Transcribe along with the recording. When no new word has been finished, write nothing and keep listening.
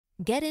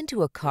Get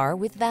into a car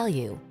with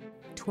value.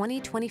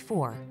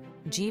 2024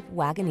 Jeep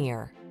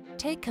Wagoneer.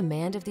 Take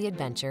command of the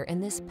adventure in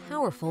this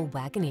powerful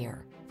Wagoneer.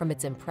 From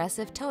its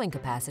impressive towing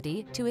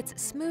capacity to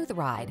its smooth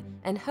ride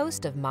and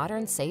host of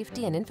modern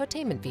safety and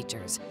infotainment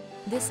features,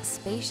 this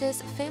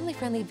spacious,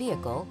 family-friendly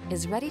vehicle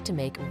is ready to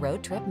make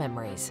road trip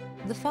memories.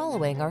 The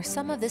following are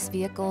some of this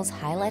vehicle's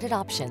highlighted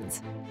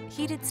options: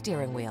 heated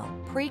steering wheel,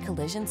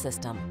 pre-collision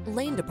system,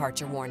 lane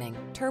departure warning,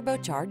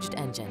 turbocharged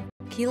engine,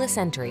 keyless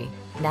entry,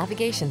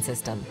 navigation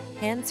system,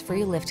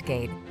 hands-free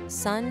liftgate,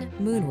 sun,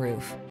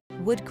 moonroof,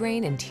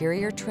 woodgrain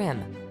interior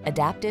trim,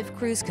 adaptive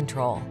cruise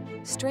control.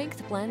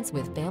 Strength blends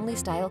with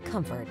family-style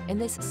comfort in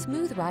this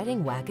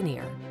smooth-riding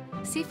Wagoneer.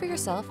 See for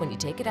yourself when you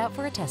take it out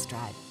for a test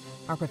drive.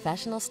 Our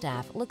professional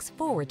staff looks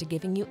forward to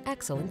giving you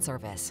excellent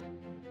service.